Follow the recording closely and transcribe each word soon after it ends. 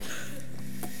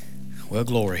Well,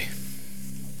 glory.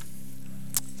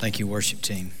 Thank you, worship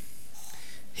team.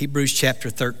 Hebrews chapter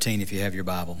 13, if you have your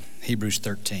Bible. Hebrews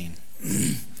 13.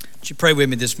 Would you pray with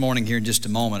me this morning here in just a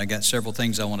moment? I got several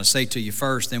things I want to say to you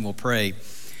first, then we'll pray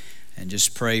and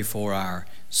just pray for our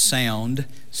sound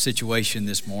situation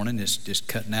this morning. It's just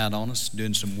cutting out on us,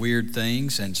 doing some weird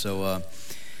things, and so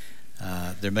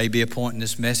there may be a point in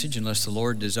this message, unless the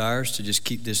Lord desires to just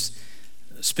keep this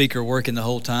speaker working the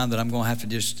whole time, that I'm going to have to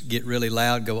just get really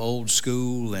loud, go old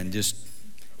school, and just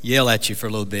yell at you for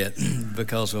a little bit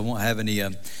because we won't have any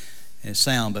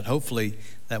sound, but hopefully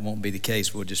that won't be the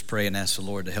case. We'll just pray and ask the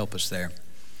Lord to help us there.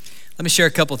 Let me share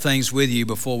a couple of things with you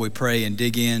before we pray and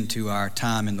dig into our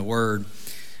time in the Word.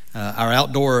 Our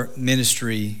outdoor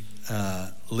ministry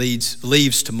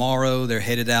leaves tomorrow. They're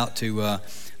headed out to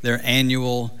their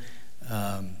annual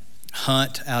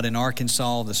hunt out in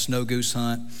Arkansas, the snow goose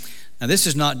hunt. Now, this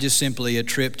is not just simply a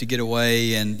trip to get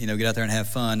away and get out there and have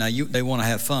fun. Now, they want to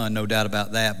have fun, no doubt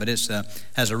about that, but it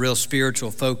has a real spiritual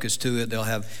focus to it. They'll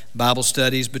have Bible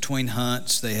studies between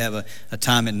hunts. They have a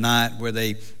time at night where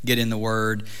they get in the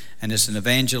Word, and it's an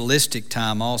evangelistic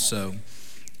time also.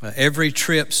 Every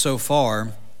trip so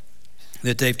far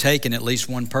that they've taken, at least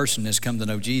one person has come to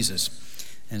know Jesus.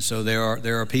 And so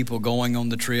there are people going on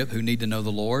the trip who need to know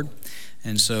the Lord.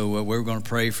 And so we're going to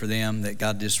pray for them that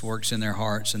God just works in their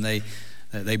hearts and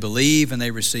they believe and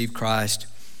they receive Christ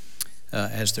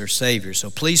as their Savior. So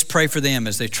please pray for them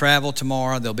as they travel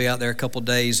tomorrow. They'll be out there a couple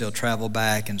days. They'll travel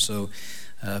back. And so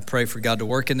pray for God to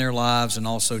work in their lives and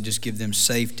also just give them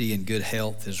safety and good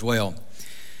health as well.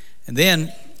 And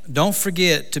then don't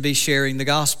forget to be sharing the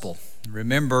gospel.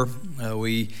 Remember,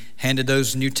 we handed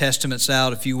those New Testaments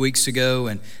out a few weeks ago,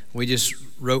 and we just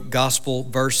wrote gospel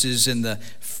verses in the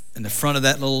front of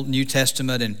that little New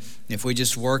Testament, and if we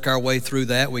just work our way through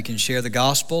that, we can share the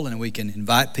gospel and we can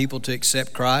invite people to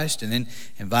accept Christ and then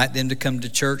invite them to come to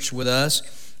church with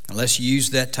us. And let's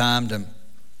use that time to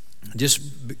just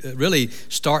really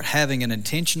start having an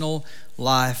intentional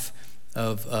life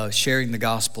of sharing the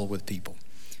gospel with people.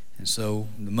 And so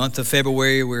the month of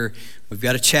February, we've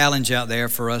got a challenge out there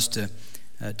for us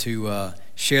to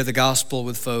share the gospel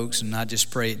with folks and not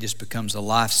just pray. It just becomes a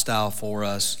lifestyle for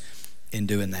us in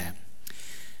doing that.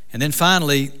 And then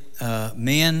finally,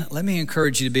 men, let me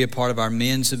encourage you to be a part of our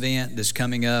men's event that's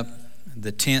coming up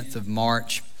the 10th of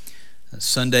March,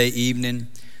 Sunday evening.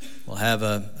 We'll have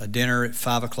a dinner at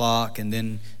 5 o'clock, and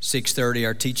then 6:30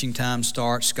 our teaching time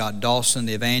starts. Scott Dawson,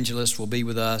 the evangelist, will be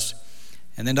with us.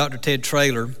 And then Dr. Ted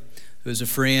Traylor, who is a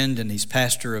friend, and he's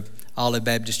pastor of Olive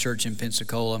Baptist Church in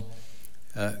Pensacola,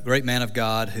 a great man of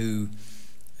God who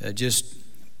just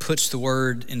puts the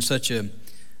word in such a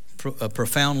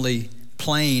profoundly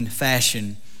plain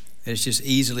fashion that it's just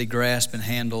easily grasped and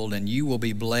handled, and you will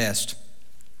be blessed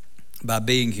by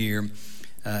being here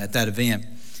at that event.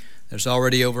 There's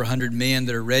already over 100 men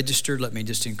that are registered. Let me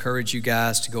just encourage you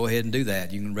guys to go ahead and do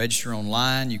that. You can register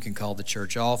online. You can call the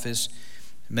church office.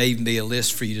 There may even be a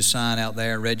list for you to sign out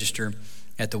there and register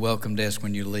at the welcome desk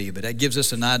when you leave. But that gives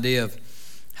us an idea of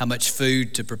how much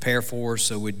food to prepare for,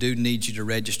 so we do need you to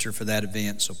register for that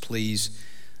event, so please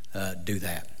do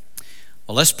that.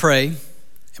 Well, let's pray,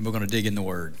 and we're going to dig in the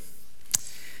Word.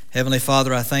 Heavenly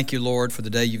Father, I thank you, Lord, for the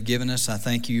day you've given us. I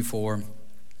thank you for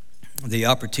the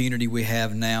opportunity we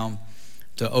have now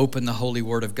to open the Holy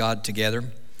Word of God together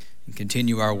and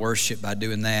continue our worship by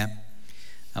doing that.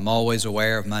 I'm always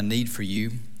aware of my need for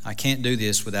you. I can't do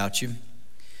this without you.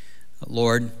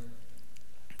 Lord,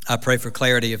 I pray for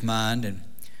clarity of mind and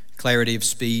clarity of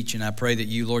speech, and I pray that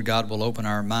you, Lord God, will open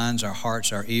our minds, our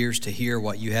hearts, our ears to hear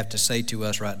what you have to say to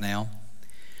us right now.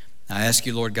 I ask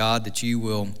you, Lord God, that you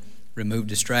will remove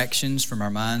distractions from our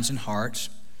minds and hearts,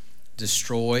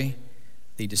 destroy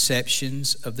the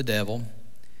deceptions of the devil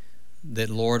that,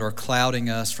 Lord, are clouding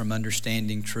us from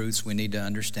understanding truths we need to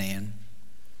understand.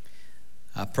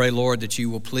 I pray, Lord, that you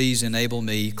will please enable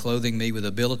me, clothing me with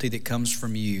ability that comes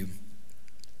from you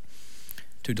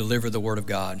to deliver the Word of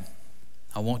God.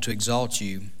 I want to exalt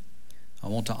you. I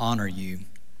want to honor you.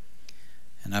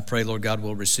 And I pray, Lord God,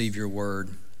 we'll receive your Word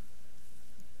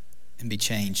and be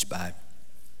changed by it.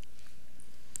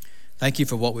 Thank you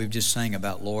for what we've just sang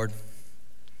about, Lord.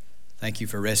 Thank you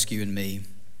for rescuing me.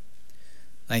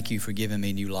 Thank you for giving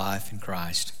me new life in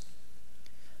Christ.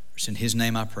 It's in his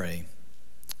name I pray.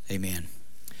 Amen.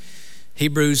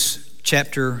 Hebrews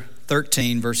chapter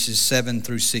 13, verses 7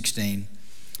 through 16.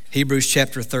 Hebrews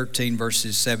chapter 13,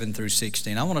 verses 7 through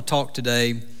 16. I want to talk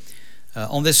today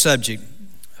on this subject,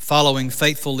 following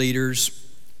faithful leaders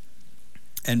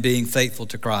and being faithful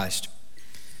to Christ.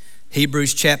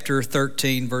 Hebrews chapter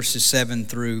 13, verses 7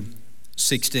 through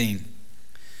 16.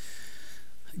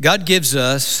 God gives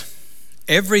us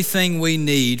everything we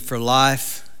need for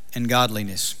life and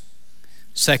godliness.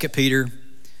 2 Peter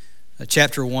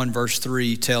chapter 1, verse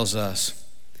 3 tells us,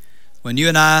 when you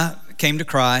and I came to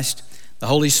Christ, the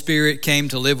Holy Spirit came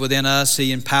to live within us.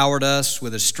 He empowered us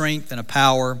with a strength and a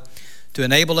power to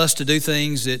enable us to do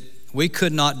things that we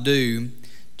could not do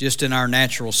just in our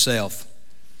natural self.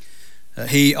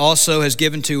 He also has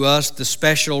given to us the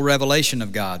special revelation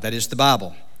of God, that is the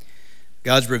Bible.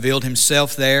 God's revealed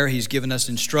himself there. He's given us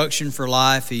instruction for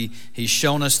life. He's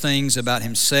shown us things about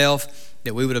himself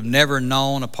that we would have never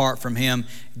known apart from him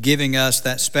giving us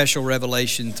that special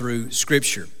revelation through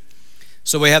Scripture.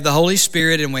 So we have the Holy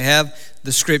Spirit and we have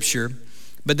the Scripture,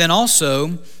 but then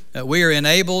also we are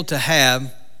enabled to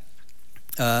have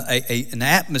an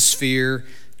atmosphere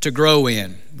to grow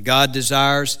in. God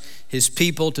desires his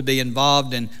people to be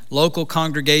involved in local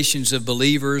congregations of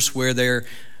believers where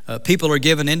people are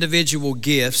given individual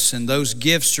gifts, and those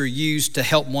gifts are used to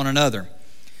help one another.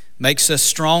 Makes us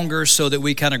stronger so that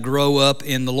we kind of grow up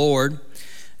in the Lord.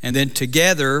 And then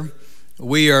together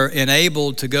we are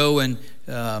enabled to go and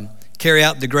carry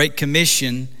out the Great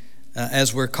Commission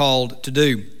as we're called to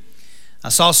do. I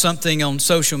saw something on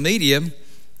social media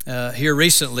here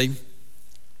recently,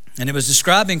 and it was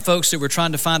describing folks that were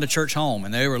trying to find a church home,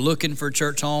 and they were looking for a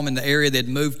church home in the area they'd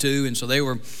moved to, and so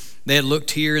they had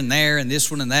looked here and there and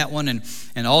this one and that one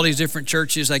and all these different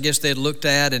churches I guess they had looked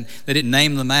at, and they didn't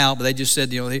name them out, but they just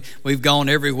said, we've gone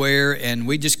everywhere and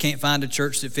we just can't find a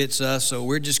church that fits us, so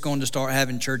we're just going to start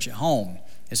having church at home.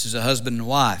 This is a husband and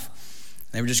wife.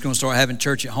 They were just going to start having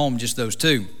church at home, just those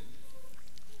two.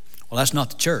 Well, that's not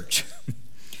the church.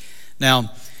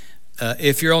 Now,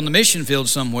 if you're on the mission field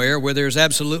somewhere where there's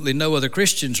absolutely no other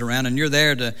Christians around and you're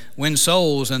there to win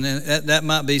souls, and then that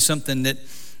might be something that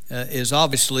is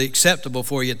obviously acceptable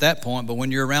for you at that point. But when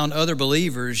you're around other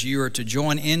believers, you are to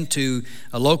join into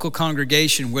a local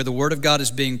congregation where the Word of God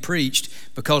is being preached,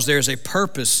 because there's a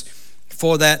purpose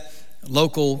for that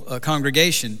local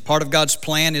congregation. Part of God's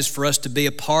plan is for us to be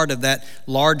a part of that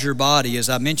larger body, as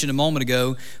I mentioned a moment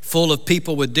ago, full of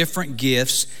people with different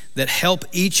gifts that help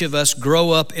each of us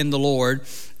grow up in the Lord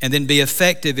and then be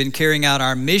effective in carrying out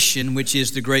our mission, which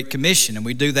is the Great Commission. And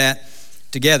we do that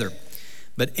together.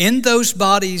 But in those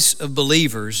bodies of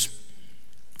believers,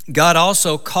 God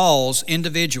also calls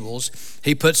individuals.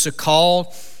 He puts a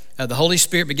call, the Holy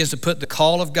Spirit begins to put the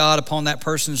call of God upon that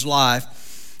person's life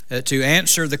to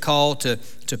answer the call to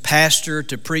pastor,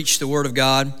 to preach the Word of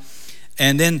God.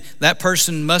 And then that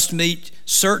person must meet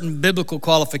certain biblical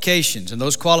qualifications. And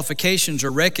those qualifications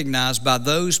are recognized by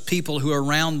those people who are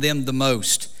around them the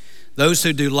most, those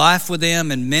who do life with them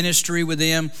and ministry with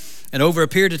them. And over a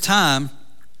period of time,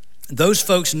 those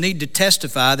folks need to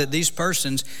testify that these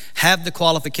persons have the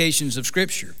qualifications of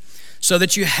Scripture, so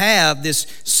that you have this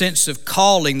sense of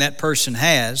calling that person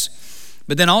has,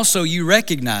 but then also you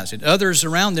recognize it. Others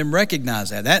around them recognize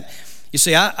that. You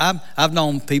see, I've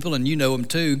known people, and you know them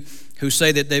too, who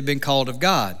say that they've been called of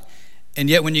God. And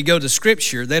yet when you go to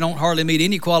Scripture, they don't hardly meet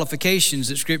any qualifications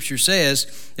that Scripture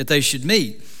says that they should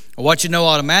meet. What you know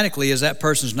automatically is that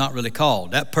person's not really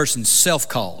called. That person's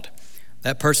self-called.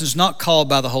 That person's not called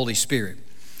by the Holy Spirit.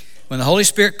 When the Holy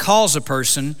Spirit calls a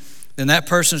person, then that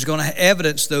person is going to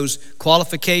evidence those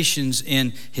qualifications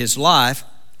in his life.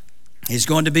 He's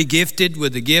going to be gifted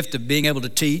with the gift of being able to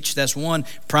teach. That's one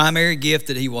primary gift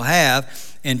that he will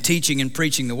have in teaching and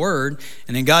preaching the Word.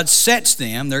 And then God sets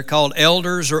them. They're called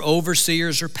elders or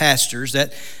overseers or pastors.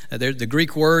 The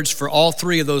Greek words for all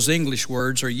three of those English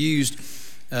words are used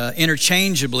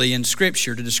interchangeably in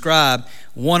Scripture to describe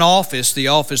one office, the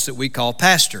office that we call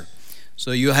pastor.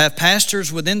 So you have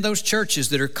pastors within those churches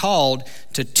that are called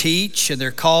to teach, and they're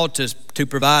called to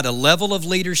provide a level of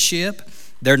leadership.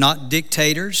 They're not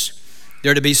dictators.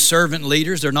 They're to be servant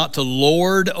leaders. They're not to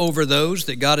lord over those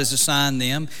that God has assigned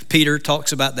them. Peter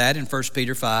talks about that in 1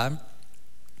 Peter 5.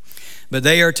 But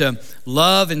they are to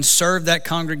love and serve that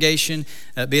congregation,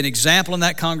 be an example in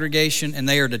that congregation, and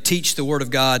they are to teach the Word of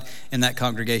God in that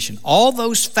congregation. All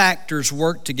those factors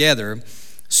work together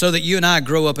so that you and I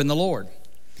grow up in the Lord.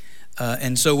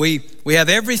 And so we have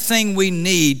everything we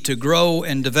need to grow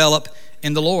and develop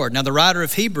in the Lord. Now, the writer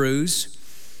of Hebrews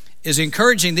is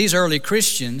encouraging these early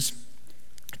Christians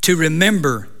to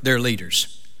remember their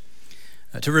leaders.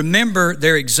 To remember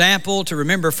their example, to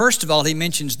remember, first of all, he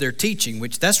mentions their teaching,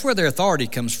 which that's where their authority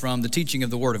comes from, the teaching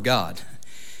of the Word of God.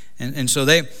 And so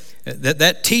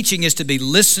that teaching is to be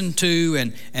listened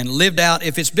to and lived out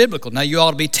if it's biblical. Now, you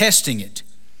ought to be testing it.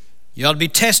 You ought to be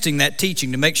testing that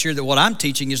teaching to make sure that what I'm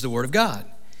teaching is the Word of God.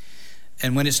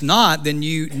 And when it's not, then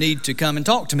you need to come and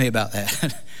talk to me about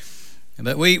that.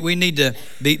 But we need to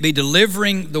be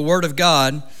delivering the Word of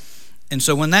God. And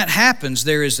so when that happens,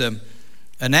 there is an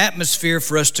atmosphere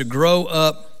for us to grow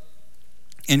up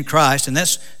in Christ. And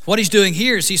that's what he's doing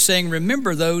here is he's saying,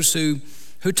 remember those who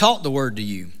taught the word to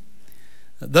you,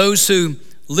 those who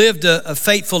lived a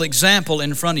faithful example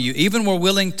in front of you, even were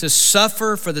willing to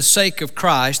suffer for the sake of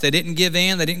Christ. They didn't give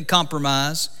in, they didn't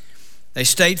compromise. They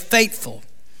stayed faithful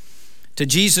to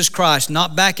Jesus Christ,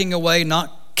 not backing away,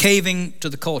 not caving to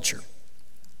the culture.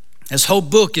 This whole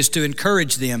book is to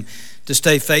encourage them to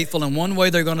stay faithful, and one way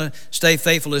they're going to stay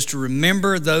faithful is to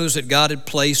remember those that God had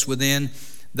placed within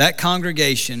that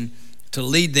congregation to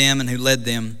lead them and who led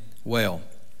them well.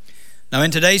 Now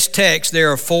in today's text, there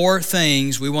are 4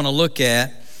 things we want to look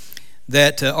at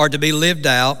that are to be lived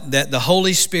out, that the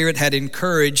Holy Spirit had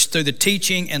encouraged through the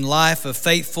teaching and life of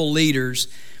faithful leaders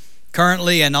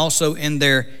currently and also in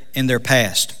their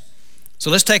past. So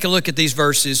let's take a look at these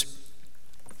verses,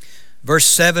 verse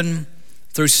 7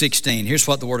 through 16. Here's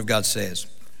what the Word of God says.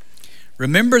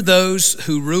 Remember those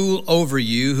who rule over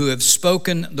you, who have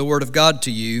spoken the Word of God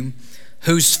to you,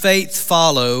 whose faith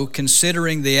follow,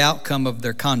 considering the outcome of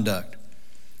their conduct.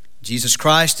 Jesus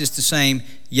Christ is the same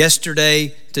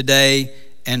yesterday, today,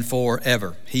 and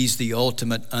forever. He's the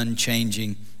ultimate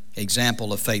unchanging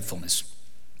example of faithfulness.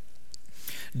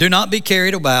 Do not be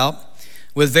carried about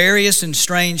with various and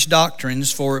strange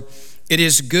doctrines, for it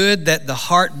is good that the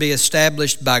heart be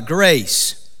established by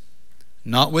grace,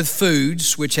 not with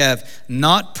foods which have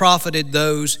not profited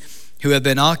those who have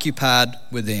been occupied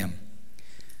with them.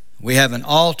 We have an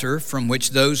altar from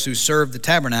which those who serve the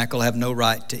tabernacle have no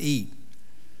right to eat.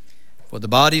 For the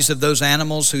bodies of those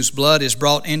animals whose blood is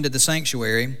brought into the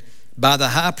sanctuary by the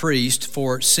high priest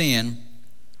for sin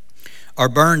are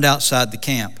burned outside the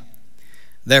camp.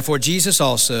 Therefore Jesus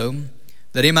also,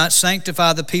 that he might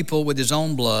sanctify the people with his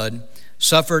own blood,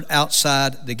 suffered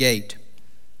outside the gate.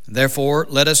 Therefore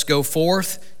let us go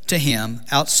forth to him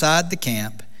outside the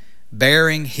camp,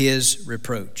 bearing his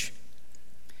reproach.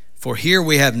 For here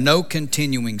we have no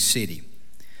continuing city,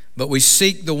 but we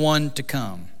seek the one to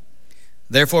come.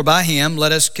 Therefore by him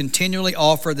let us continually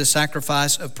offer the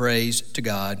sacrifice of praise to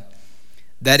God,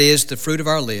 that is the fruit of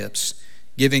our lips,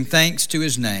 giving thanks to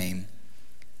his name.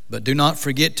 But do not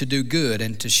forget to do good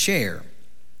and to share,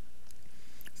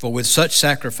 for with such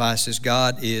sacrifices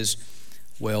God is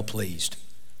well pleased.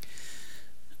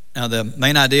 Now the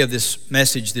main idea of this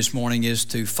message this morning is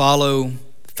to follow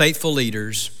faithful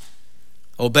leaders,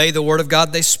 obey the word of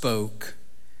God they spoke,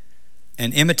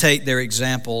 and imitate their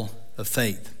example of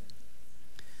faith.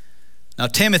 Now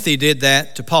Timothy did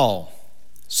that to Paul.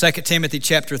 2 Timothy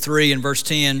chapter 3 and verse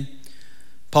 10,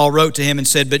 Paul wrote to him and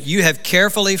said, "But you have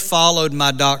carefully followed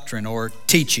my doctrine," or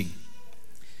teaching,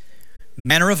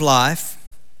 manner of life,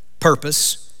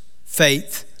 purpose,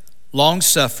 faith,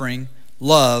 long-suffering,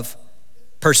 love,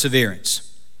 perseverance.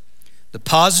 The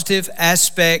positive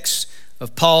aspects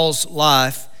of Paul's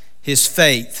life, his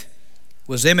faith,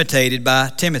 was imitated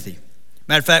by Timothy.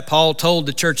 Matter of fact, Paul told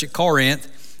the church at Corinth,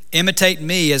 "Imitate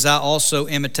me as I also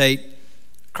imitate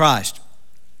Christ."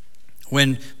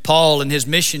 When Paul and his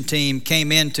mission team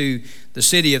came into the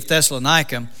city of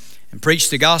Thessalonica and preached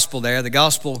the gospel there, the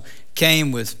gospel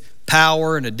came with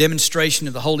power and a demonstration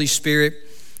of the Holy Spirit.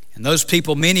 And those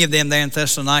people, many of them there in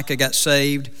Thessalonica, got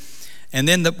saved. And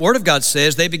then the Word of God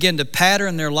says they began to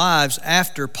pattern their lives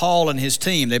after Paul and his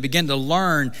team. They began to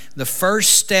learn the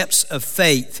first steps of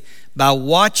faith by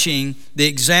watching the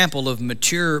example of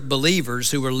mature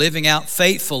believers who were living out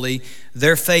faithfully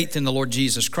their faith in the Lord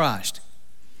Jesus Christ.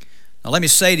 Now let me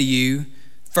say to you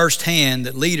firsthand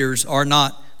that leaders are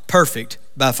not perfect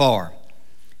by far.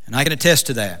 And I can attest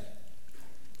to that.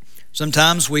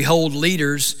 Sometimes we hold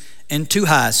leaders in too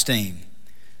high esteem.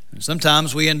 And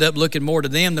sometimes we end up looking more to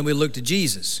them than we look to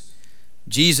Jesus.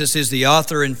 Jesus is the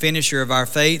author and finisher of our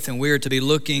faith, and we are to be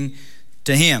looking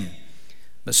to him.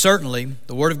 But certainly,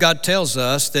 the Word of God tells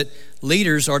us that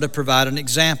leaders are to provide an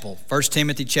example. 1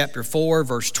 Timothy chapter 4,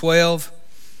 verse 12,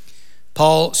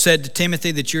 Paul said to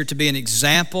Timothy that you're to be an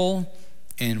example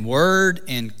in word,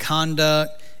 in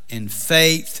conduct, in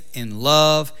faith, in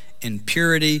love, in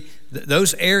purity.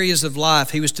 Those areas of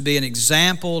life, he was to be an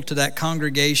example to that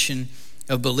congregation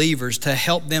of believers to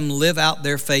help them live out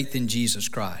their faith in Jesus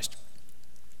Christ.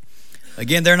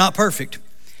 Again, they're not perfect,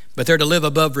 but they're to live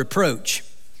above reproach.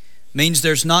 Means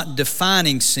there's not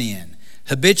defining sin,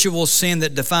 habitual sin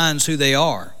that defines who they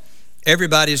are.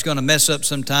 Everybody's going to mess up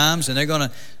sometimes, and they're going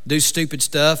to do stupid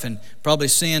stuff and probably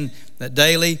sin that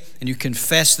daily, and you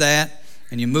confess that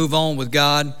and you move on with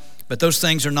God, but those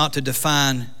things are not to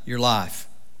define your life.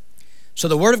 So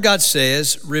the Word of God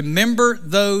says, remember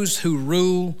those who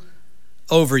rule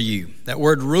over you. That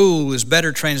word rule is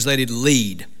better translated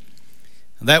lead.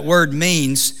 That word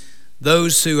means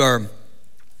those who are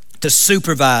to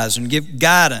supervise and give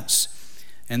guidance.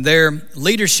 And their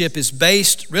leadership is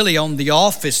based really on the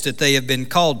office that they have been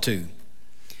called to.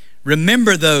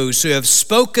 Remember those who have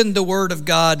spoken the word of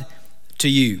God to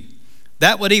you.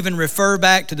 That would even refer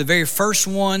back to the very first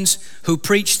ones who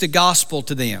preached the gospel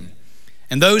to them.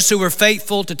 And those who were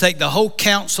faithful to take the whole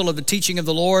counsel of the teaching of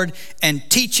the Lord and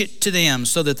teach it to them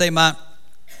so that they might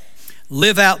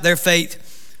live out their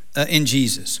faith in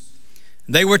Jesus.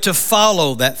 They were to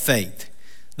follow that faith.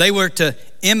 They were to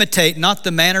imitate not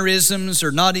the mannerisms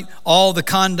or not all the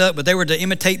conduct, but they were to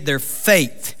imitate their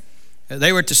faith.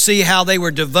 They were to see how they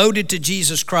were devoted to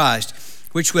Jesus Christ,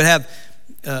 which would have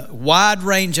a wide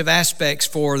range of aspects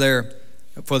for their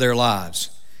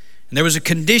lives. And there was a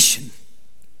condition.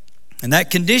 And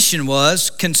that condition was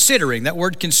considering. That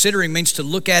word considering means to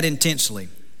look at intensely.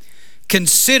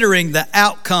 Considering the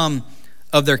outcome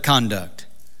of their conduct.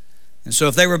 And so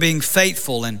if they were being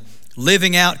faithful and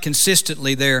living out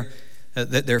consistently their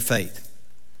faith.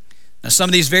 Now some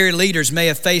of these very leaders may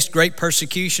have faced great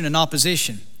persecution and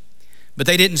opposition, but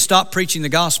they didn't stop preaching the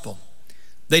gospel.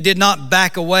 They did not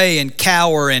back away and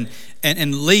cower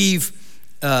and leave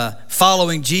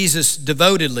following Jesus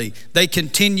devotedly. They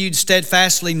continued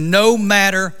steadfastly no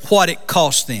matter what it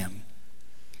cost them.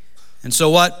 And so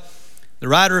what the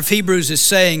writer of Hebrews is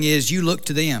saying is you look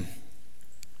to them.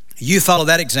 You follow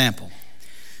that example.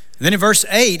 And then in verse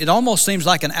 8, it almost seems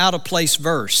like an out-of-place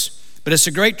verse, but it's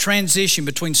a great transition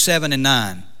between 7 and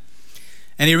 9.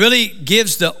 And he really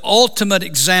gives the ultimate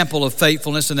example of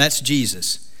faithfulness, and that's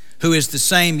Jesus, who is the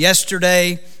same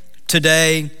yesterday,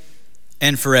 today,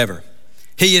 and forever.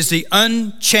 He is the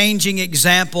unchanging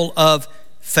example of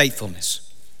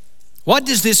faithfulness. What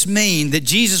does this mean that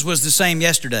Jesus was the same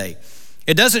yesterday?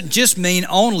 It doesn't just mean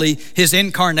only his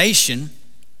incarnation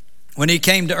when he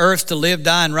came to earth to live,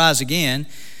 die, and rise again.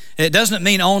 It doesn't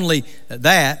mean only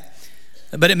that,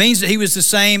 but it means that he was the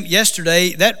same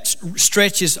yesterday. That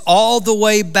stretches all the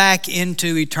way back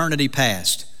into eternity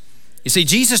past. You see,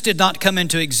 Jesus did not come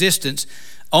into existence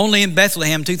only in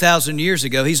Bethlehem 2,000 years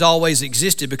ago. He's always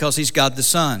existed because he's God the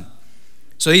Son.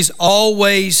 So he's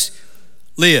always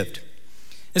lived.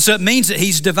 And so it means that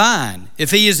he's divine.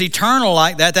 If he is eternal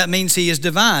like that, that means he is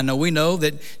divine. Now we know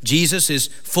that Jesus is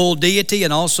full deity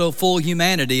and also full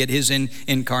humanity at his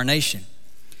incarnation.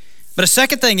 But a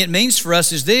second thing it means for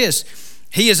us is this: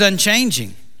 he is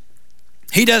unchanging.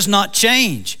 He does not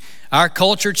change. Our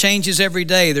culture changes every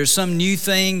day. There's some new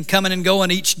thing coming and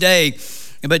going each day.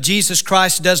 But Jesus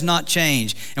Christ does not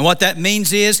change. And what that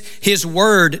means is his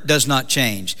word does not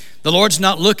change. The Lord's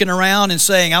not looking around and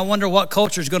saying, I wonder what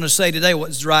culture is going to say today,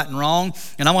 what's right and wrong,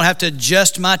 and I'm going to have to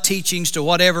adjust my teachings to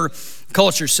whatever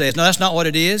culture says. No, that's not what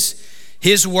it is.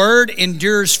 His word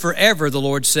endures forever, the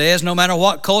Lord says. No matter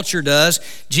what culture does,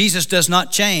 Jesus does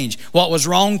not change. What was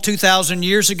wrong 2,000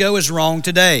 years ago is wrong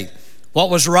today.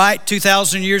 What was right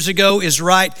 2,000 years ago is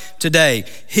right today.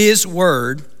 His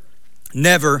word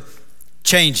never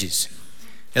changes.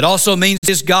 It also means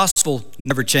his gospel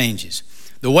never changes.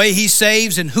 The way he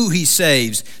saves and who he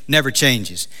saves never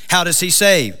changes. How does he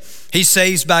save? He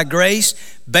saves by grace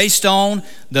based on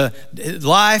the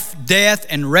life, death,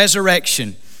 and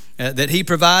resurrection that he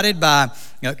provided by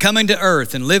coming to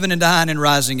earth and living and dying and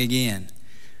rising again.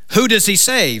 Who does he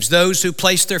save? Those who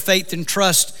place their faith and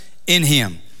trust in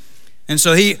him. And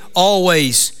so he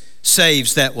always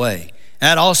saves that way.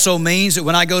 That also means that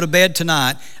when I go to bed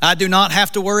tonight, I do not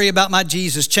have to worry about my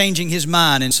Jesus changing his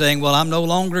mind and saying, well, I'm no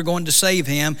longer going to save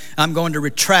him. I'm going to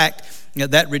retract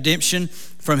that redemption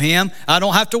from him. I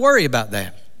don't have to worry about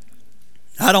that.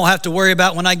 I don't have to worry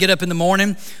about when I get up in the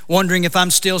morning wondering if I'm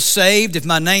still saved, if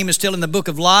my name is still in the book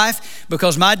of life,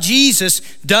 because my Jesus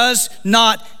does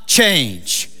not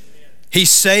change. He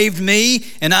saved me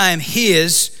and I am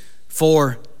his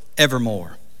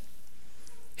forevermore.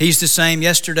 He's the same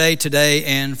yesterday, today,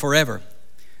 and forever.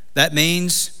 That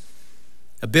means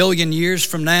 1 billion years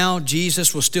from now,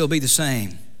 Jesus will still be the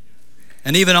same.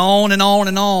 And even on and on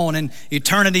and on in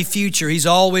eternity future, he's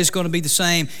always going to be the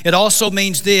same. It also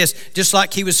means this: just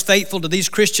like he was faithful to these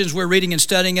Christians we're reading and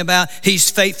studying about, he's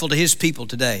faithful to his people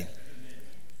today.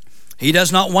 He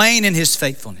does not wane in his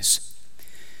faithfulness.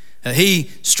 He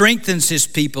strengthens his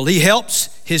people. He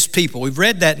helps his people. We've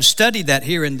read that and studied that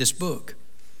here in this book.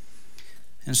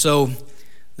 And so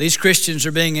these Christians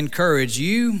are being encouraged.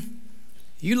 You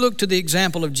look to the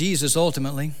example of Jesus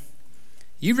ultimately.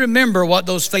 You remember what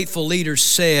those faithful leaders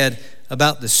said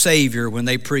about the Savior when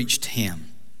they preached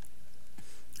him.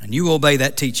 And you obey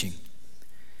that teaching.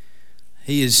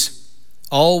 He is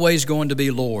always going to be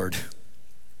Lord.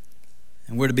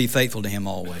 And we're to be faithful to him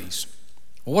always.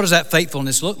 Well, what does that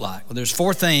faithfulness look like? Well, there's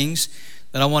 4 things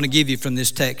that I want to give you from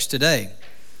this text today.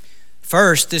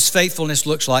 First, this faithfulness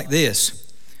looks like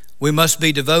this. We must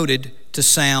be devoted to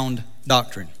sound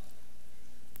doctrine.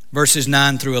 Verses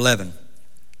 9 through 11.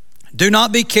 Do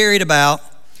not be carried about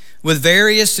with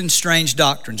various and strange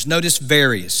doctrines. Notice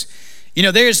various. You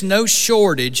know, there is no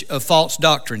shortage of false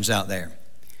doctrines out there.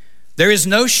 There is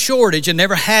no shortage, and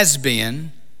never has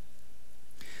been,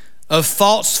 of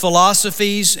false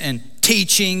philosophies and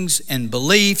teachings and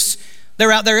beliefs.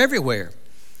 They're out there everywhere.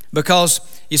 Because,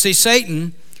 you see,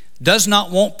 Satan does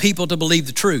not want people to believe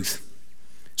the truth.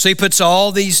 So he puts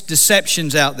all these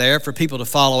deceptions out there for people to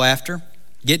follow after,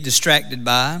 get distracted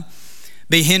by,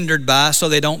 be hindered by, so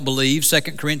they don't believe. 2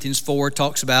 Corinthians 4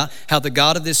 talks about how the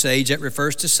God of this age, that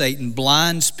refers to Satan,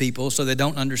 blinds people so they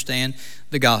don't understand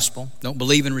the gospel, don't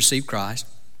believe and receive Christ.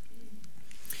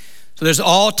 So there's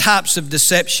all types of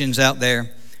deceptions out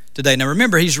there today. Now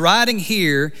remember, he's writing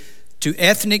here to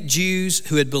ethnic Jews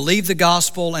who had believed the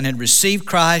gospel and had received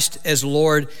Christ as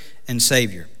Lord and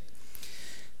Savior.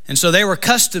 And so there were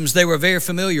customs they were very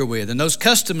familiar with, and those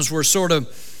customs were sort of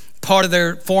part of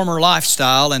their former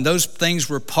lifestyle, and those things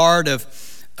were part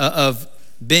of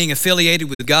being affiliated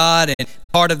with God and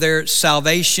part of their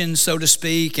salvation, so to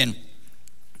speak. And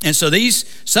so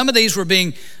some of these were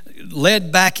being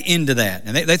led back into that.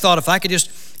 And they thought, if I could just,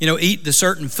 eat the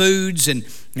certain foods and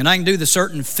I can do the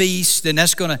certain feasts, then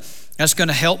that's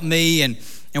gonna help me. And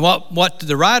what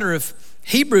the writer of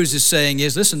Hebrews is saying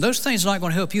is, listen, those things are not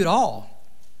going to help you at all.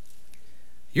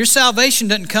 Your salvation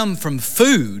doesn't come from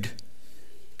food,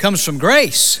 it comes from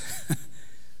grace.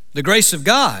 The grace of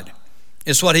God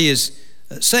is what he is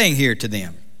saying here to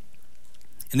them.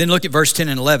 And then look at verse 10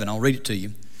 and 11. I'll read it to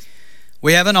you.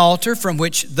 We have an altar from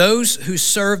which those who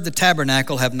serve the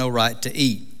tabernacle have no right to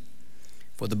eat.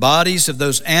 For the bodies of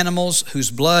those animals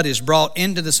whose blood is brought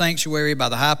into the sanctuary by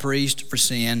the high priest for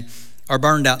sin are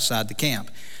burned outside the camp.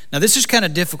 Now this is kind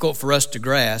of difficult for us to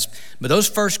grasp, but those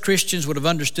first Christians would have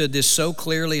understood this so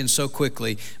clearly and so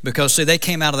quickly because, see, they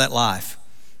came out of that life.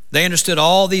 They understood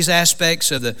all these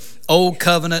aspects of the old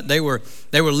covenant. They were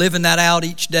living that out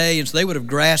each day, and so they would have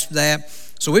grasped that.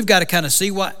 So we've got to kind of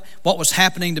see what was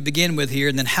happening to begin with here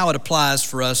and then how it applies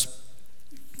for us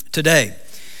today.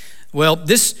 Well,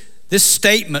 this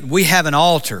statement, we have an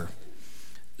altar,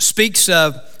 speaks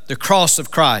of the cross of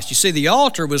Christ. You see, the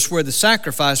altar was where the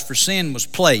sacrifice for sin was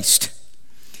placed.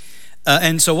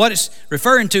 And so what it's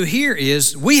referring to here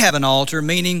is we have an altar,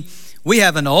 meaning we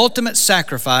have an ultimate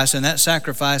sacrifice, and that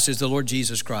sacrifice is the Lord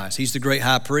Jesus Christ. He's the great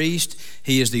high priest.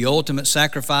 He is the ultimate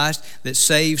sacrifice that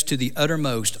saves to the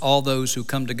uttermost all those who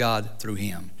come to God through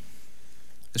him.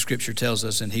 The scripture tells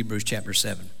us in Hebrews chapter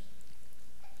 7.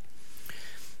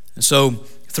 And so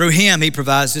through him, he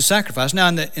provides this sacrifice. Now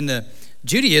in the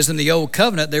Judaism, the old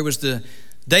covenant, there was the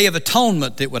Day of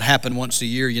Atonement that would happen once a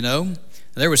year,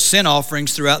 There were sin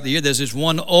offerings throughout the year. There's this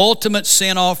one ultimate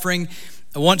sin offering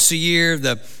once a year,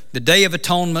 the Day of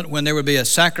Atonement, when there would be a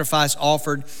sacrifice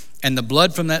offered, and the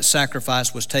blood from that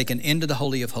sacrifice was taken into the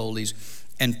Holy of Holies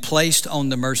and placed on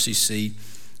the mercy seat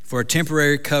for a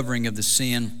temporary covering of the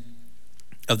sin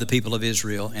of the people of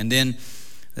Israel. And then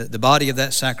the body of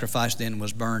that sacrifice then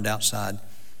was burned outside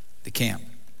the camp.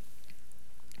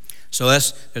 So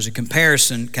there's a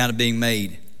comparison kind of being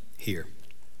made here.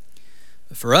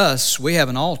 But for us, we have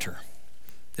an altar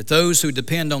that those who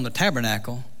depend on the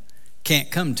tabernacle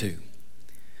can't come to.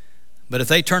 But if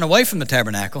they turn away from the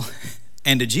tabernacle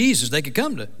and to Jesus, they could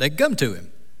come to him.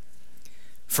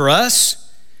 For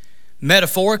us,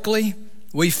 metaphorically,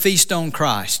 we feast on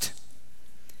Christ.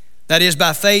 That is,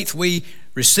 by faith, we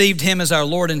received him as our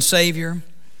Lord and Savior,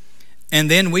 and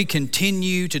then we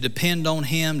continue to depend on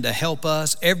him to help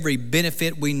us. Every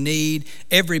benefit we need,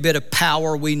 every bit of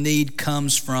power we need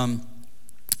comes from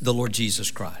the Lord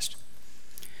Jesus Christ.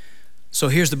 So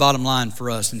here's the bottom line for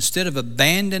us. Instead of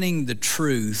abandoning the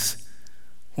truth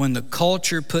when the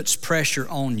culture puts pressure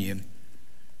on you,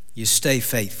 you stay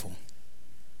faithful.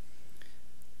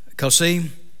 Because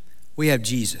see, we have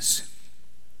Jesus,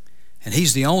 and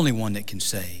he's the only one that can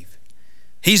save.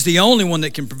 He's the only one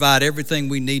that can provide everything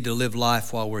we need to live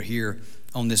life while we're here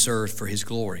on this earth for his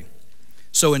glory.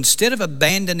 So instead of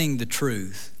abandoning the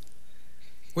truth,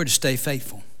 we're to stay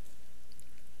faithful.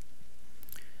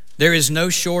 There is no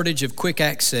shortage of quick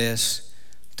access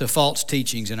to false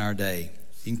teachings in our day.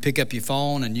 You can pick up your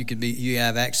phone and you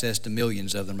have access to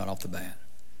millions of them right off the bat.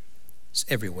 It's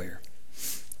everywhere.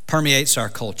 Permeates our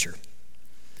culture.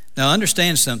 Now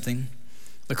understand something.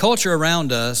 The culture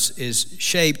around us is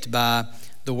shaped by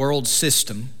the world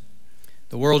system.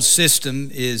 The world system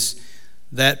is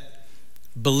that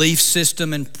belief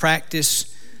system and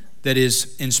practice that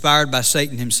is inspired by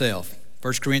Satan himself.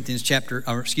 1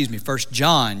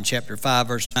 John chapter 5,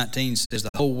 verse 19 says the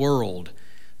whole world,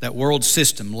 that world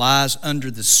system, lies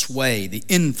under the sway, the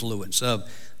influence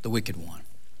of the wicked one.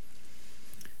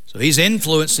 So he's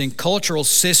influencing cultural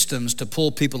systems to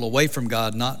pull people away from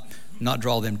God, not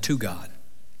draw them to God.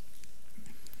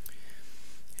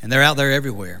 And they're out there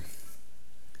everywhere.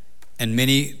 And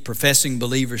many professing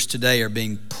believers today are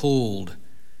being pulled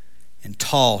and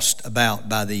tossed about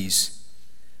by these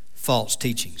false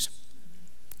teachings.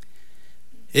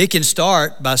 It can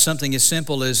start by something as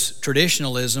simple as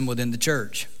traditionalism within the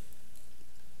church.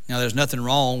 Now, there's nothing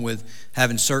wrong with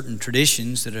having certain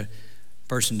traditions that a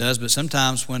person does, but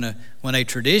sometimes when a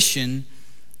tradition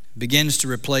begins to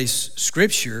replace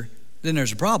Scripture, then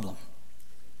there's a problem.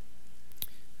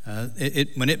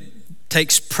 When it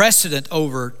takes precedent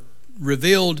over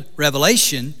revealed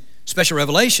revelation, special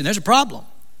revelation, there's a problem.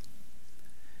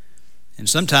 And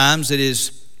sometimes it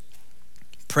is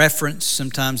preference,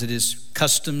 sometimes it is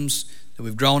customs that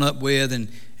we've grown up with, and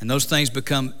those things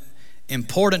become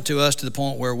important to us to the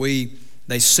point where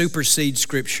they supersede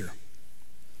Scripture.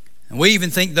 And we even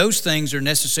think those things are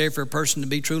necessary for a person to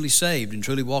be truly saved and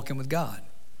truly walking with God,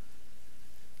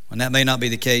 when that may not be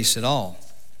the case at all.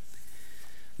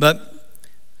 But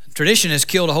tradition has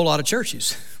killed a whole lot of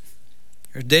churches.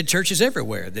 There's dead churches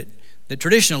everywhere that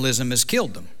traditionalism has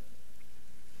killed them.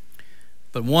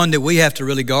 But one that we have to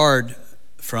really guard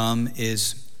from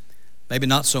is maybe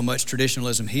not so much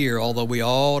traditionalism here, although we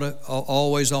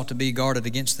always ought to be guarded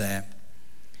against that.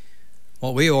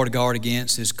 What we ought to guard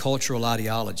against is cultural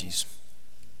ideologies.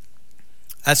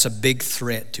 That's a big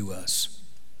threat to us.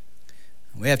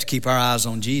 We have to keep our eyes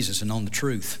on Jesus and on the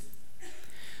truth.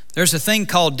 There's a thing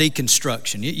called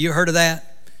deconstruction. You heard of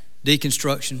that?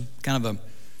 Deconstruction, kind of a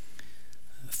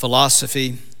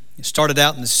philosophy. It started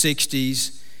out in the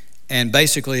 60s, and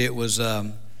basically it was,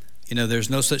 there's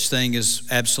no such thing as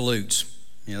absolutes.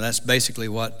 That's basically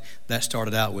what that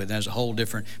started out with. There's a whole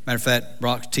different, matter of fact,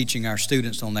 Brock's teaching our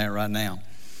students on that right now.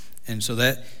 And so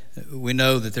that we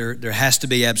know that there has to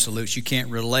be absolutes. You can't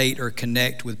relate or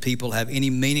connect with people, have any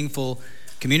meaningful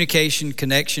communication,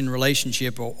 connection,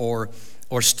 relationship, or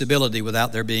stability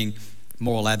without there being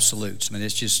moral absolutes. I mean,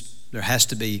 it's just, there has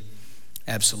to be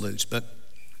absolutes. But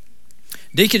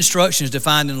deconstruction is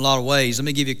defined in a lot of ways. Let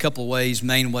me give you a couple ways,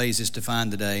 main ways it's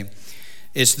defined today.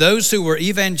 It's those who were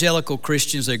evangelical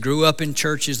Christians. They grew up in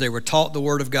churches. They were taught the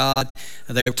Word of God.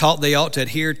 They were taught they ought to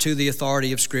adhere to the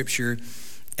authority of Scripture.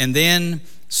 And then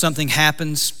something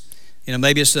happens.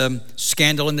 Maybe it's a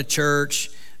scandal in the church.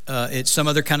 It's some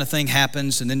other kind of thing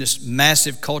happens. And then this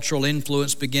massive cultural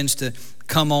influence begins to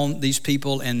come on these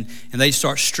people. And they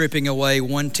start stripping away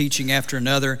one teaching after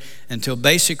another until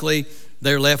basically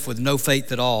they're left with no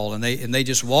faith at all. And they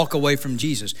just walk away from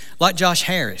Jesus. Like Josh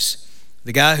Harris,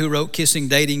 the guy who wrote Kissing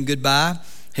Dating Goodbye.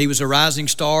 He was a rising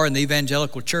star in the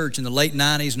evangelical church in the late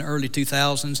 90s and early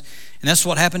 2000s. And that's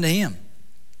what happened to him.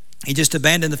 He just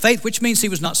abandoned the faith, which means he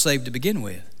was not saved to begin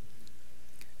with.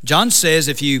 John says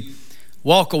if you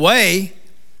walk away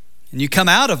and you come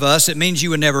out of us, it means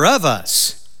you were never of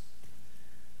us.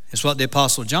 That's what the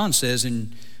Apostle John says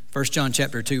in 1 John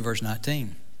chapter 2, verse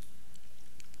 19.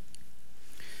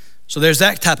 So there's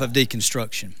that type of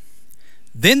deconstruction.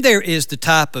 Then there is the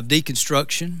type of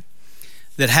deconstruction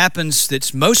that happens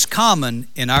that's most common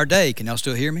in our day. Can y'all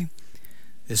still hear me?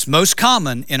 It's most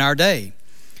common in our day.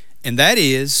 And that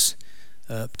is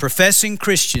professing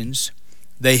Christians,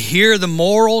 they hear the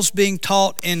morals being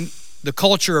taught in the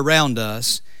culture around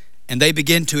us, and they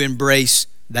begin to embrace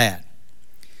that.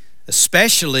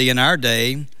 Especially in our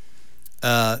day,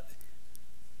 a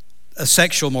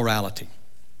sexual morality.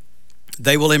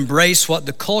 They will embrace what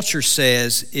the culture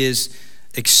says is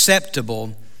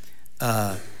acceptable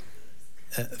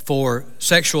for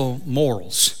sexual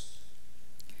morals.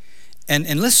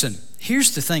 And listen,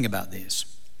 here's the thing about this.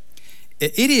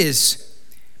 It is,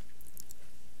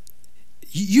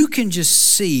 you can just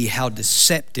see how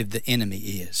deceptive the enemy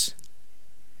is.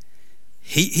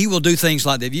 He will do things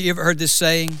like that. Have you ever heard this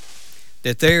saying?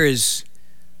 That there is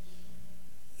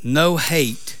no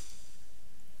hate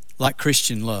like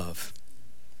Christian love.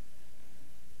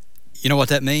 You know what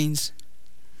that means?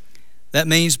 That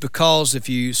means because if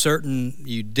you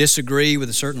disagree with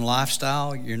a certain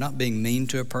lifestyle, you're not being mean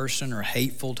to a person or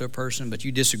hateful to a person, but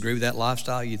you disagree with that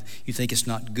lifestyle, you think it's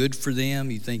not good for them,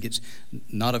 you think it's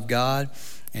not of God,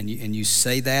 and you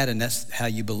say that and that's how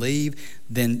you believe,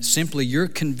 then simply your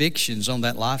convictions on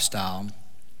that lifestyle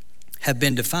have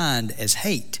been defined as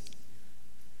hate.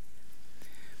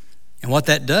 And what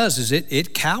that does is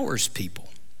it cowers people.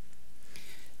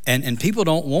 And people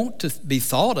don't want to be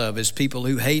thought of as people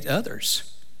who hate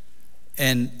others.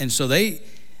 And so they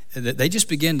they just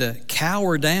begin to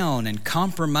cower down and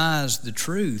compromise the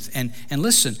truth. And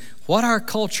listen, what our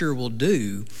culture will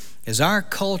do is our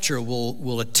culture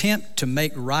will attempt to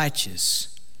make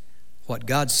righteous what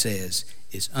God says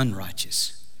is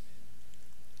unrighteous.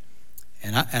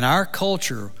 And our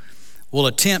culture will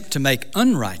attempt to make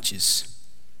unrighteous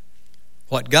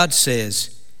what God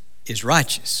says is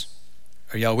righteous.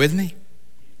 Are y'all with me?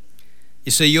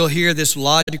 You see, you'll hear this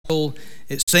logical,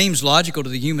 it seems logical to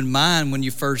the human mind when you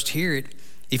first hear it.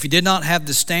 If you did not have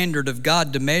the standard of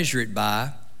God to measure it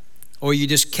by, or you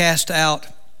just cast out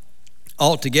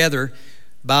altogether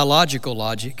biological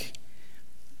logic,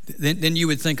 then you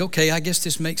would think, okay, I guess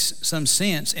this makes some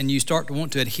sense, and you start to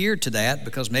want to adhere to that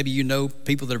because maybe you know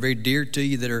people that are very dear to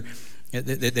you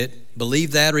that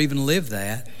believe that or even live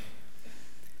that.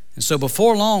 And so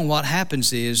before long, what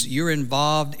happens is you're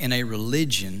involved in a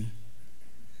religion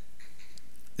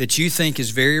that you think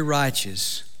is very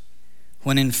righteous,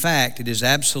 when in fact it is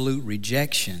absolute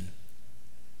rejection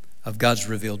of God's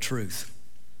revealed truth.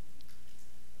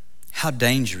 How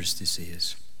dangerous this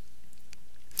is.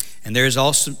 And there's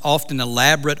also often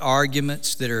elaborate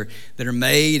arguments that are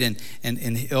made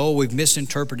and we've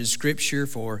misinterpreted Scripture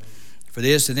for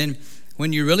this. And then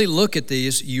when you really look at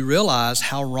these, you realize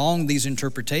how wrong these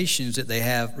interpretations that they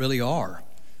have really are.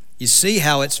 You see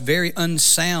how it's very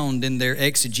unsound in their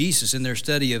exegesis, in their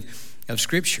study of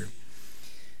Scripture.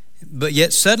 But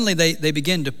yet suddenly they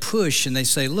begin to push and they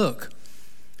say, look,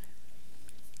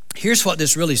 here's what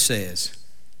this really says.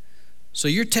 So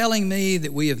you're telling me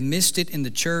that we have missed it in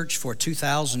the church for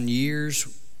 2,000 years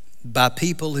by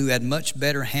people who had much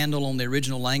better handle on the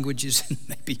original languages than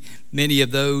maybe many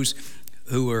of those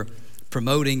who were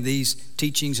promoting these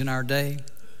teachings in our day?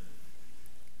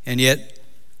 And yet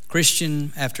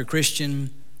Christian after Christian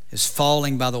is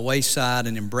falling by the wayside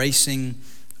and embracing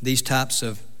these types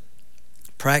of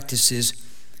practices,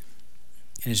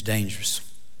 and it's dangerous.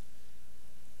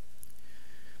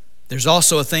 There's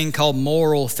also a thing called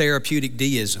moral therapeutic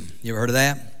deism. You ever heard of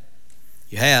that?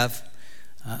 You have,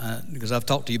 because I've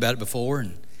talked to you about it before,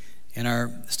 and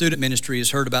our student ministry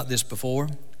has heard about this before.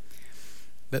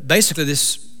 But basically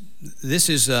this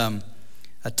is a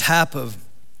type of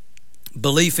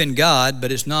belief in God, but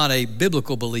it's not a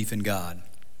biblical belief in God.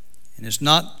 And it's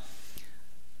not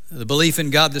the belief in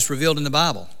God that's revealed in the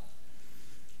Bible.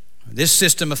 This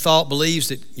system of thought believes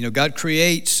that, God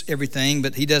creates everything,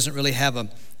 but He doesn't really have a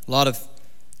lot of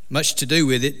much to do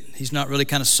with it. He's not really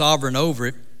kind of sovereign over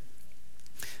it.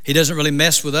 He doesn't really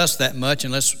mess with us that much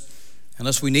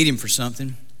unless we need Him for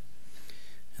something.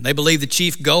 And they believe the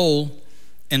chief goal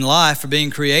in life for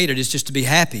being created is just to be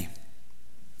happy.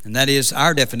 And that is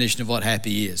our definition of what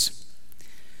happy is.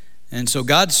 And so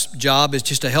God's job is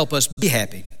just to help us be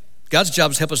happy. God's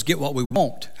job is to help us get what we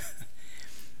want.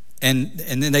 And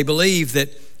then they believe that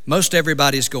most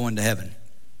everybody is going to heaven.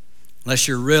 Unless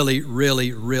you're really,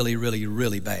 really, really, really,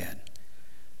 really bad.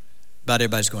 About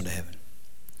everybody's going to heaven.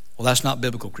 Well, that's not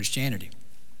biblical Christianity.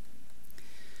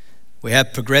 We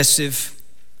have progressive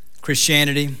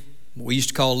Christianity, what we used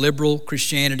to call liberal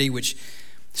Christianity, which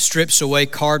strips away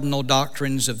cardinal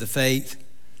doctrines of the faith.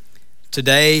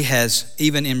 Today has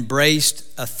even embraced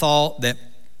a thought that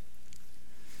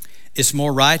it's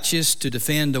more righteous to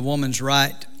defend a woman's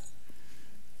right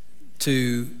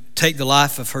to take the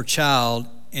life of her child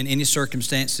in any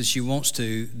circumstance that she wants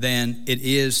to than it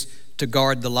is to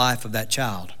guard the life of that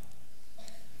child.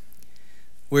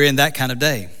 We're in that kind of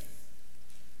day.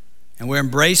 And we're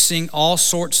embracing all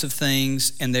sorts of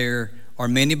things, and there are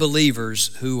many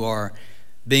believers who are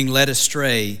being led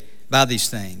astray by these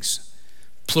things.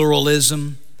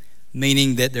 Pluralism,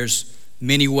 meaning that there's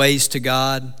many ways to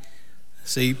God.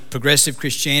 See, progressive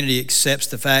Christianity accepts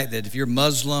the fact that if you're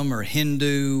Muslim or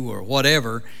Hindu or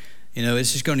whatever,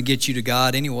 it's just going to get you to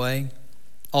God anyway.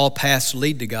 All paths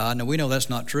lead to God. Now, we know that's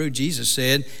not true. Jesus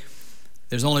said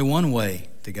there's only one way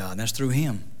to God, and that's through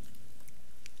Him.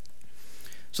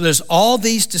 So there's all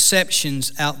these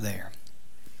deceptions out there.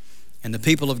 And the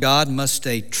people of God must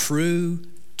stay true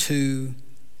to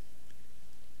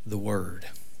the Word.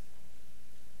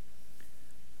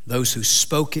 Those who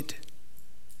spoke it,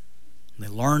 they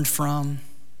learned from,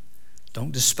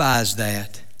 don't despise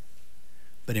that,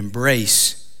 but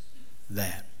embrace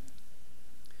that.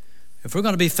 If we're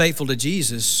going to be faithful to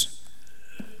Jesus,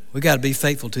 we've got to be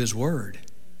faithful to His Word.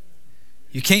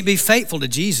 You can't be faithful to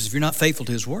Jesus if you're not faithful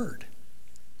to His Word.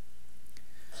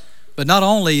 But not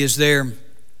only is there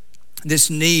this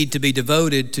need to be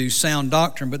devoted to sound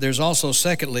doctrine, but there's also,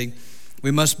 secondly,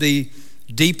 we must be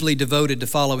deeply devoted to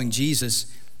following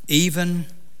Jesus, even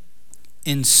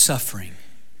in suffering.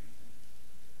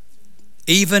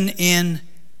 Even in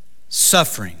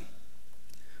suffering.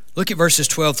 Look at verses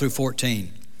 12 through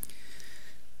 14.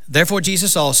 Therefore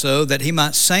Jesus also, that he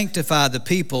might sanctify the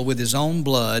people with his own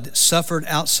blood, suffered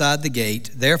outside the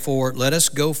gate. Therefore let us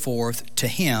go forth to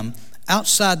him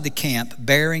outside the camp,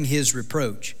 bearing his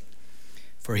reproach.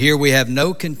 For here we have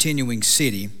no continuing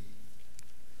city,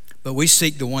 but we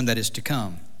seek the one that is to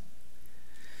come.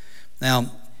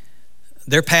 Now,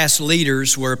 their past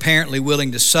leaders were apparently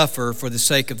willing to suffer for the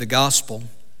sake of the gospel.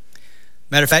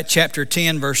 Matter of fact, chapter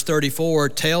 10, verse 34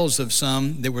 tells of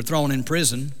some that were thrown in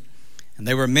prison, and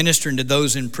they were ministering to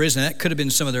those in prison. That could have been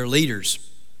some of their leaders.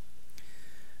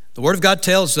 The Word of God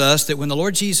tells us that when the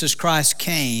Lord Jesus Christ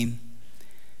came,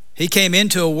 he came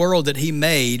into a world that he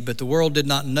made, but the world did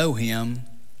not know him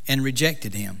and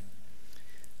rejected him.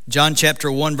 John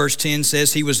chapter 1 verse 10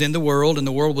 says, he was in the world, and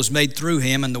the world was made through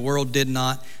him, and the world did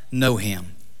not know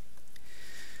him.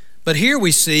 But here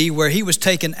we see where he was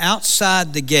taken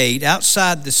outside the gate,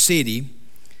 outside the city,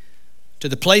 to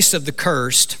the place of the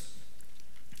cursed.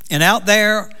 And out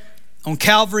there on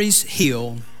Calvary's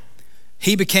hill,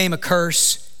 he became a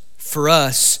curse for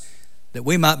us that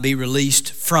we might be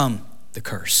released from the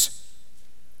curse.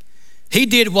 He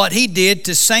did what he did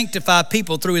to sanctify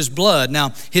people through his blood.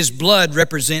 Now, his blood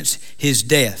represents his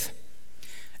death.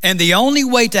 And the only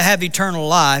way to have eternal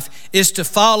life is to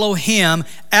follow him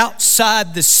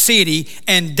outside the city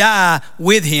and die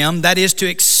with him. That is to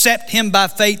accept him by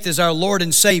faith as our Lord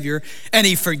and Savior. And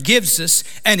he forgives us,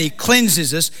 and he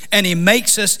cleanses us, and he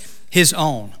makes us his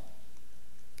own.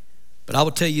 But I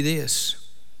will tell you this,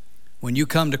 when you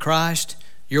come to Christ,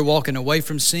 you're walking away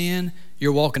from sin,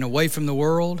 you're walking away from the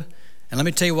world. And let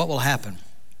me tell you what will happen.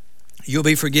 You'll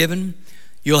be forgiven.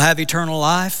 You'll have eternal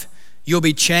life. You'll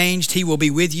be changed. He will be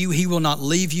with you. He will not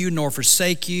leave you nor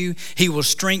forsake you. He will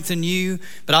strengthen you.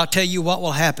 But I'll tell you what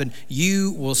will happen.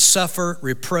 You will suffer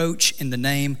reproach in the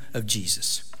name of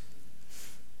Jesus.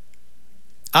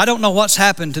 I don't know what's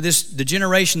happened to the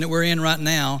generation that we're in right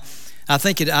now. I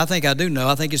think I do know.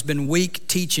 I think it's been weak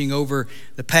teaching over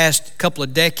the past couple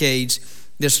of decades.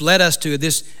 This led us to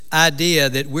this idea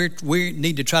that we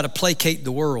need to try to placate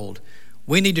the world.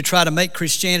 We need to try to make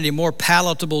Christianity more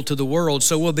palatable to the world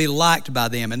so we'll be liked by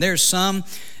them. And there's some,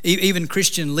 even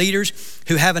Christian leaders,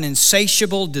 who have an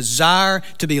insatiable desire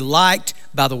to be liked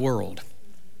by the world.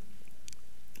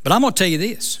 But I'm going to tell you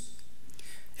this.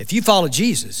 If you follow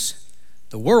Jesus,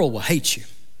 the world will hate you.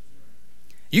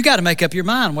 You got to make up your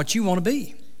mind what you want to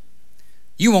be.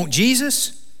 You want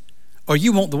Jesus or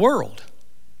you want the world?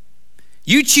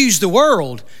 You choose the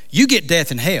world, you get death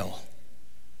and hell.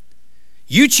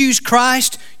 You choose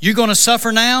Christ, you're going to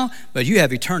suffer now, but you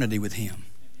have eternity with him.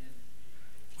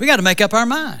 We got to make up our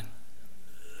mind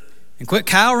and quit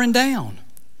cowering down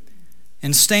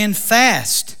and stand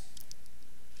fast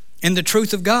in the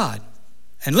truth of God.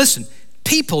 And listen,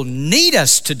 people need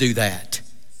us to do that.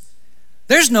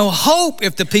 There's no hope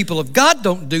if the people of God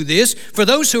don't do this for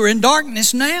those who are in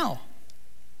darkness now.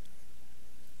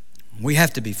 We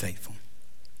have to be faithful.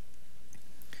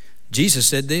 Jesus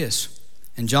said this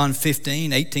in John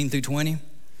 15, 18 through 20.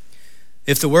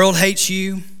 If the world hates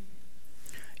you,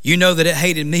 you know that it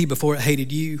hated me before it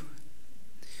hated you.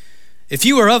 If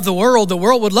you were of the world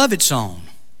would love its own.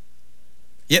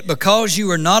 Yet because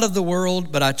you are not of the world,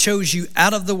 but I chose you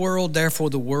out of the world, therefore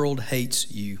the world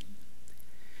hates you.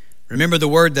 Remember the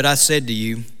word that I said to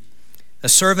you, a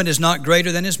servant is not greater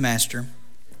than his master.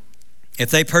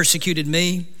 If they persecuted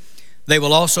me, they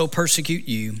will also persecute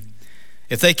you.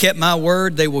 If they kept my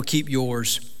word, they will keep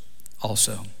yours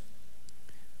also.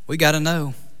 We got to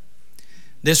know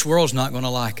this world's not going to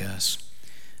like us.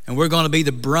 And we're going to be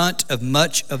the brunt of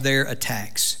much of their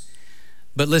attacks.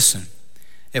 But listen,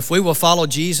 if we will follow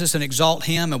Jesus and exalt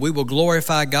him, and we will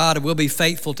glorify God, and we'll be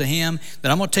faithful to him,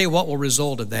 then I'm going to tell you what will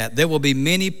result of that. There will be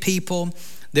many people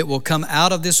that will come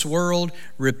out of this world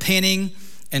repenting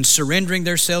and surrendering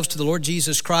themselves to the Lord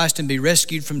Jesus Christ and be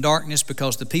rescued from darkness,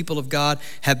 because the people of God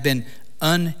have been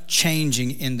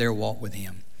unchanging in their walk with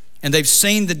him. And they've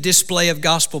seen the display of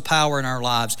gospel power in our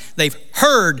lives. They've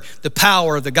heard the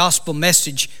power of the gospel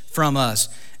message from us,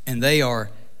 and they are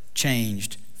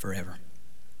changed forever.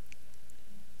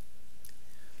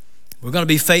 We're going to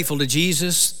be faithful to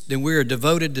Jesus, then we are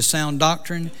devoted to sound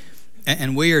doctrine,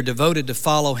 and we are devoted to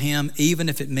follow him, even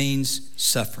if it means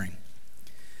suffering.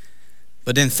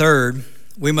 But then third,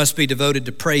 we must be devoted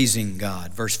to praising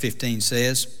God. Verse 15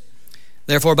 says,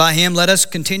 therefore by him let us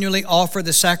continually offer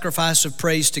the sacrifice of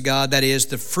praise to God, that is,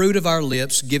 the fruit of our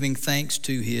lips, giving thanks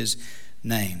to his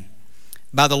name.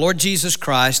 By the Lord Jesus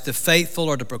Christ, the faithful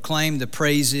are to proclaim the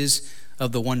praises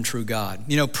of the one true God.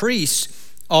 You know, priests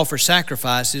offer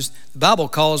sacrifices. The Bible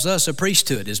calls us a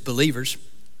priesthood as believers.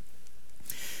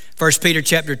 1 Peter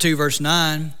chapter 2, verse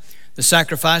 9 the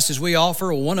sacrifices we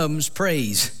offer, one of them is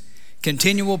praise,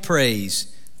 continual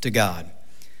praise to God.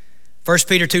 1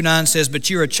 Peter 2:9 says, but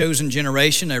you're a chosen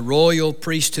generation, a royal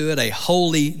priesthood, a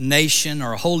holy nation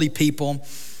or a holy people,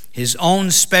 his own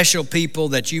special people,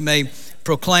 that you may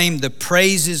proclaim the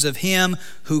praises of him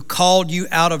who called you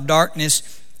out of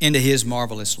darkness into his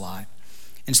marvelous light.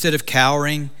 Instead of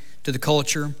cowering to the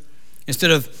culture,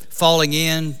 instead of falling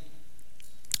in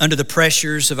under the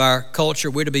pressures of our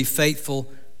culture, we're to be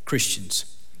faithful Christians.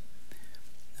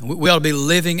 We ought to be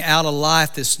living out a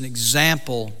life that's an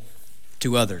example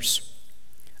to others.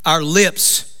 Our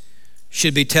lips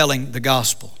should be telling the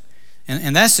gospel.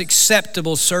 And that's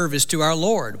acceptable service to our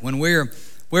Lord. When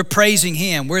we're praising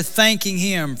him, we're thanking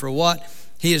him for what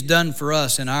he has done for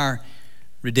us in our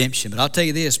redemption. But I'll tell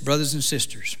you this, brothers and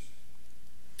sisters,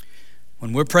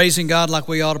 when we're praising God like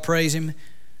we ought to praise him,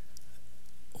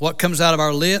 what comes out of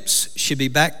our lips should be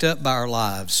backed up by our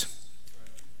lives.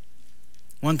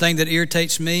 One thing that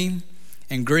irritates me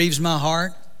and grieves my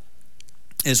heart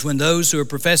is when those who are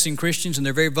professing Christians, and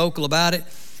they're very vocal about it,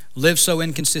 live so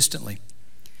inconsistently.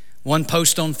 One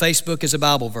post on Facebook is a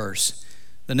Bible verse.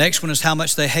 The next one is how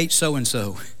much they hate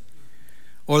so-and-so.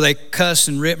 Or they cuss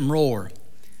and rip and roar.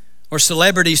 Or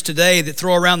celebrities today that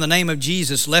throw around the name of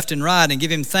Jesus left and right and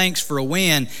give him thanks for a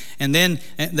win, and then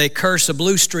they curse a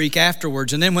blue streak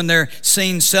afterwards. And then when they're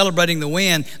seen celebrating the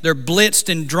win, they're blitzed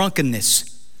in drunkenness.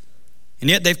 And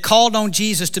yet they've called on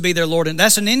Jesus to be their Lord. And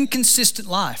that's an inconsistent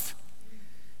life.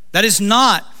 That is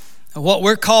not what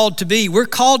we're called to be. We're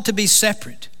called to be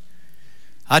separate.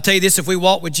 I tell you this, if we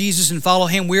walk with Jesus and follow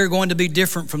him, we are going to be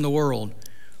different from the world.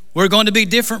 We're going to be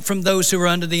different from those who are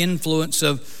under the influence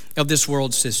of this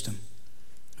world system.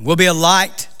 We'll be a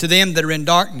light to them that are in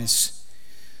darkness.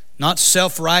 Not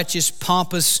self-righteous,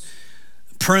 pompous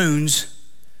prunes,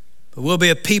 but we'll be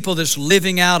a people that's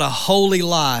living out a holy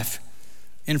life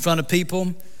in front of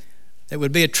people that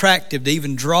would be attractive to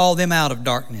even draw them out of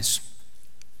darkness.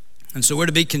 And so we're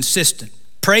to be consistent.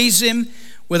 Praise him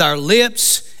with our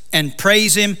lips and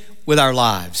praise him with our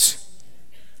lives.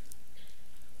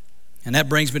 And that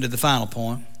brings me to the final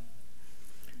point.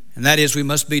 And that is, we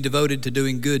must be devoted to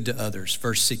doing good to others.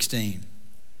 Verse 16.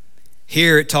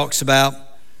 Here it talks about,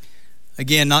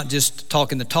 again, not just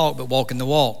talking the talk, but walking the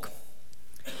walk.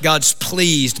 God's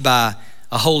pleased by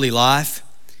a holy life.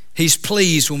 He's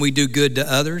pleased when we do good to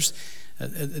others.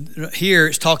 Here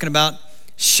it's talking about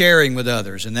sharing with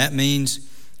others. And that means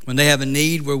when they have a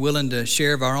need, we're willing to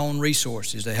share of our own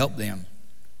resources to help them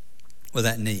with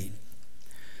that need.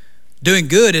 Doing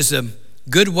good is a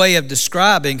good way of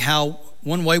describing how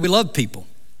one way we love people.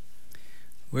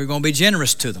 We're going to be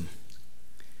generous to them,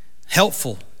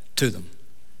 helpful to them.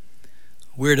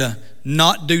 We're to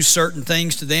not do certain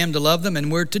things to them to love them,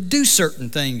 and we're to do certain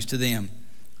things to them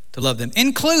to love them,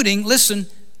 including, listen,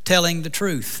 telling the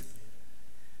truth,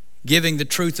 giving the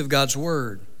truth of God's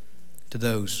word to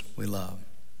those we love.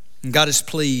 And God is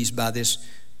pleased by this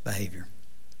behavior.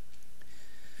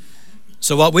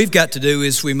 So what we've got to do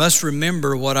is we must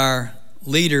remember what our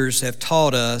leaders have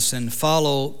taught us and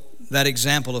follow that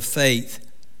example of faith,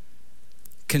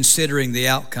 considering the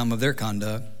outcome of their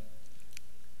conduct.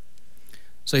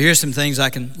 So here's some things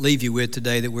I can leave you with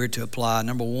today that we're to apply.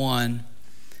 Number one,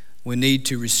 we need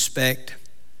to respect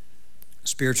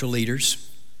spiritual leaders.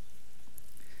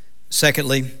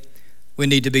 Secondly, we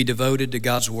need to be devoted to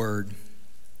God's word.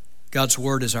 God's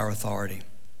word is our authority.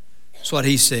 That's what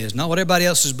he says, not what everybody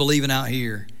else is believing out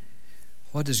here.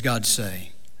 What does God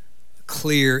say? A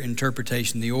clear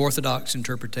interpretation, the orthodox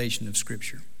interpretation of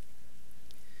Scripture.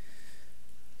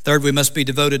 Third, we must be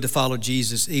devoted to follow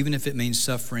Jesus, even if it means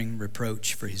suffering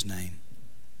reproach for his name.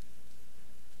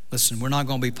 Listen, we're not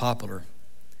going to be popular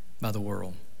by the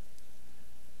world.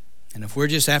 And if we're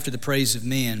just after the praise of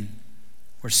men,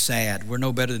 we're sad. We're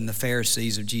no better than the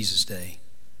Pharisees of Jesus' day,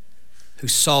 who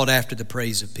sought after the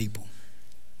praise of people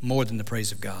more than the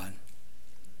praise of God.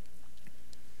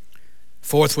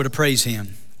 Fourth, we're to praise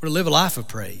him. We're to live a life of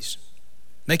praise,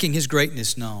 making his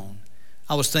greatness known.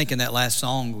 I was thinking that last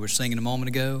song we were singing a moment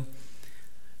ago,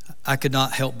 I could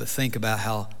not help but think about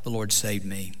how the Lord saved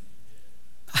me.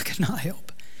 I could not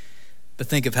help but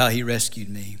think of how he rescued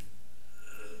me.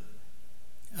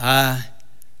 I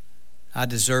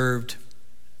deserved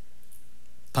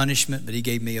punishment, but he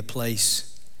gave me a place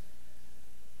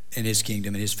in his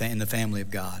kingdom, in the family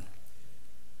of God.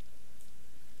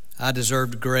 I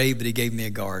deserved a grave, but he gave me a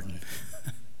garden.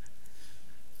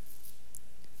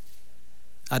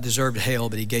 I deserved hell,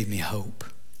 but he gave me hope.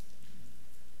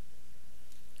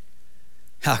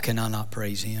 How can I not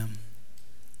praise him?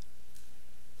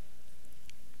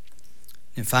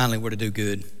 And finally, we're to do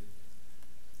good.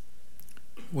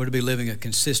 we're to be living a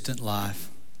consistent life.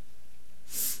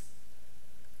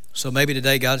 So maybe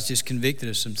today God's just convicted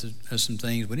us of some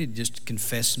things. We need to just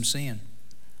confess some sin.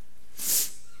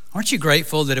 Aren't you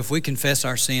grateful that if we confess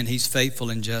our sin, He's faithful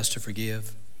and just to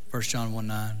forgive? 1 John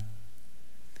 1:9.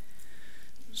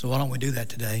 So why don't we do that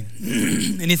today?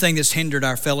 Anything that's hindered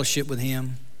our fellowship with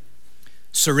Him,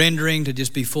 surrendering to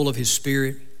just be full of His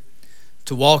Spirit,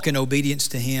 to walk in obedience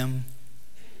to Him,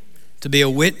 to be a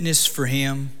witness for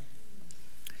Him.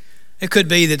 It could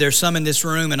be that there's some in this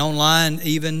room and online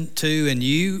even too, and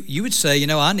you would say,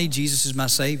 I need Jesus as my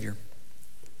Savior.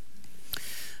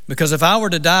 Because if I were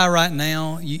to die right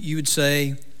now, you would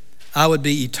say, I would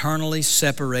be eternally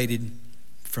separated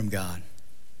from God.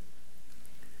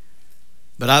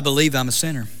 But I believe I'm a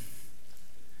sinner.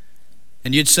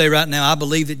 And you'd say right now, I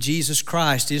believe that Jesus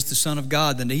Christ is the Son of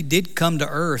God, that He did come to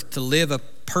earth to live a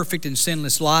perfect and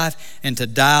sinless life and to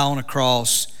die on a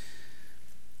cross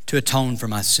to atone for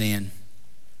my sin.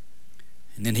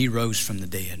 And then He rose from the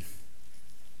dead.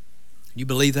 You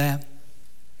believe that?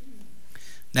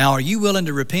 Now, are you willing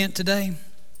to repent today?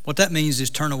 What that means is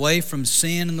turn away from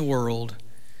sin in the world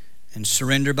and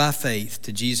surrender by faith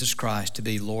to Jesus Christ to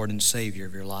be Lord and Savior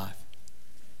of your life.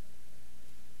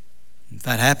 If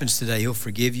that happens today, He'll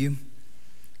forgive you.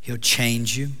 He'll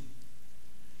change you.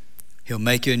 He'll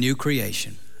make you a new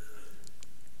creation.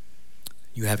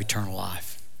 You have eternal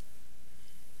life.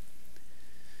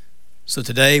 So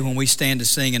today, when we stand to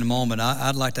sing in a moment,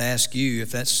 I'd like to ask you,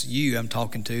 if that's you I'm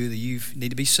talking to, that you need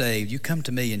to be saved, you come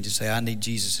to me and just say, I need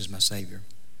Jesus as my Savior.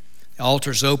 The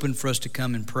altar's open for us to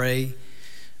come and pray,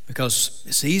 because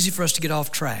it's easy for us to get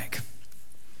off track.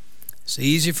 It's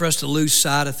easy for us to lose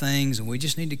sight of things, and we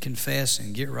just need to confess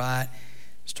and get right,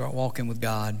 start walking with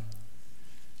God.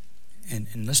 And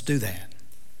let's do that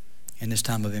in this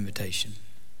time of invitation.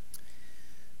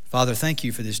 Father, thank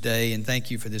You for this day, and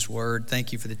thank You for this word.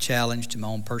 Thank You for the challenge to my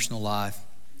own personal life.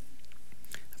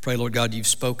 I pray, Lord God, You've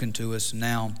spoken to us. And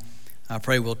now I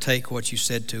pray we'll take what You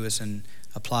said to us and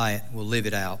apply it. We'll live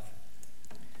it out.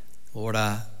 Lord,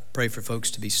 I pray for folks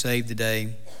to be saved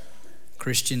today,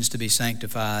 Christians to be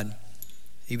sanctified,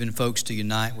 even folks to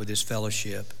unite with this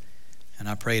fellowship. And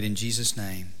I pray it in Jesus'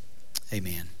 name.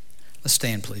 Amen. Let's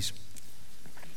stand, please.